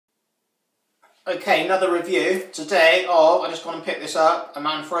Okay, another review today of, I just gone and picked this up, a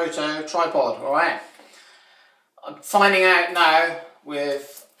Manfrotto tripod, alright? I'm finding out now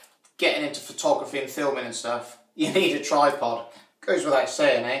with getting into photography and filming and stuff, you need a tripod. Goes without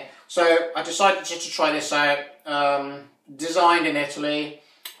saying, eh? So I decided just to try this out. Designed in Italy.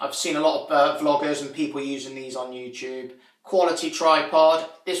 I've seen a lot of vloggers and people using these on YouTube. Quality tripod.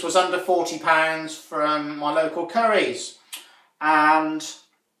 This was under £40 from my local Currys. And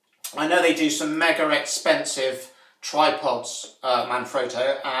I know they do some mega expensive tripods,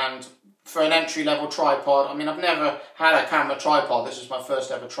 Manfrotto, and for an entry-level tripod, I mean, I've never had a camera tripod. This is my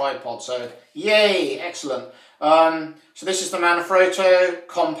first ever tripod, so yay, excellent. So this is the Manfrotto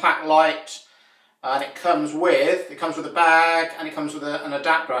Compact Light, and it comes with a bag, and it comes with an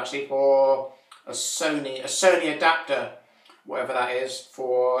adapter actually for a Sony adapter, whatever that is,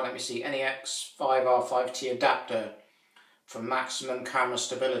 for, let me see, NEX 5R5T adapter for maximum camera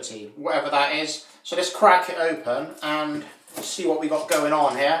stability, whatever that is. So let's crack it open and see what we got going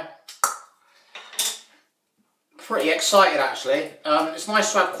on here. Pretty excited actually. It's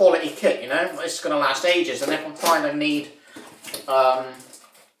nice to have quality kit, you know. It's going to last ages, and if I find I need,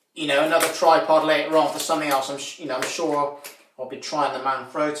 you know, another tripod later on for something else, I'm sure I'll be trying the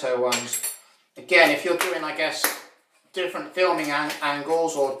Manfrotto ones. Again, if you're doing, I guess, different filming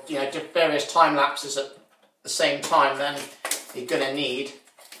angles or, you know, various time lapses at the same time, then you're going to need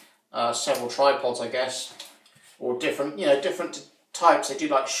several tripods, I guess, or different, you know, different types. They do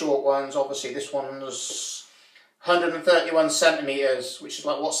like short ones. Obviously, this one's 131 centimeters, which is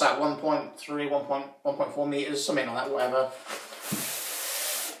like, what's that? 1.3, 1.4 meters, something like that, whatever.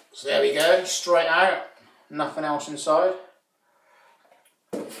 So there we go, straight out. Nothing else inside.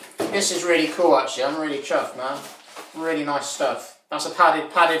 This is really cool, actually. I'm really chuffed, man. Really nice stuff. That's a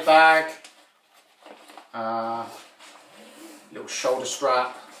padded bag. Little shoulder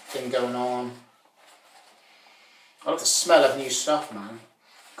strap thing going on. I love the smell of new stuff, man.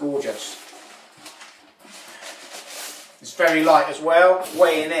 Gorgeous. It's very light as well,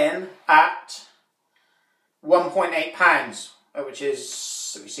 weighing in at 1.8 pounds, which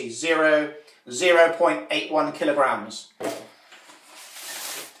is, let me see, 0.81 kilograms.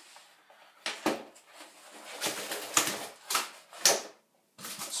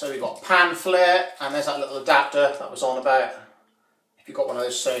 So we've got pan flare, and there's that little adapter that was on about if you've got one of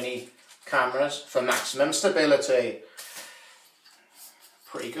those Sony cameras for maximum stability.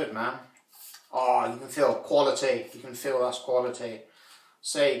 Pretty good, man. Oh, you can feel quality. You can feel that's quality.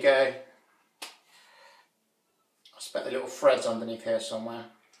 So there you go. I expect the little threads underneath here somewhere.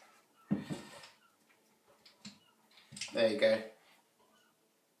 There you go.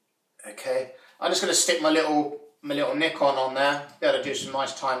 Okay. I'm just going to stick my little Nikon on there. Be able to do some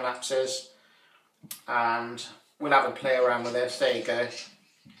nice time lapses. And we'll have a play around with this. There you go.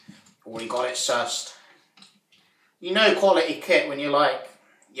 Already got it sussed. You know quality kit when you're like,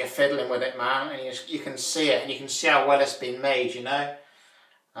 you're fiddling with it, man, and you can see it, and you can see how well it's been made, you know.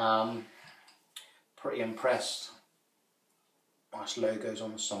 Pretty impressed. Nice logos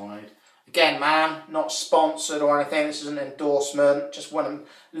on the side. Again, man, not sponsored or anything. This is an endorsement. Just went and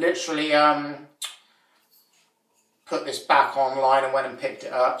literally put this back online and went and picked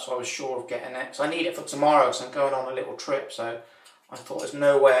it up, so I was sure of getting it. So I need it for tomorrow because I'm going on a little trip, so I thought there's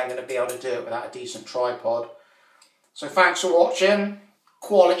no way I'm going to be able to do it without a decent tripod. So thanks for watching.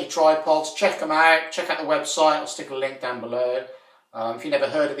 Quality tripods, check them out, check out the website, I'll stick a link down below. If you've never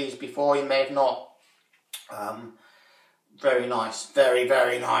heard of these before, you may have not. Very nice, very,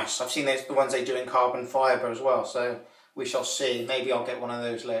 very nice. I've seen the ones they do in carbon fibre as well, so we shall see. Maybe I'll get one of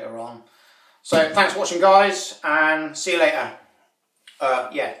those later on. So thanks for watching, guys, and see you later.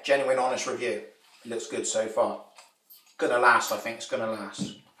 Yeah, genuine, honest review. It looks good so far. Gonna last, I think it's gonna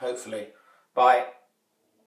last, hopefully. Bye.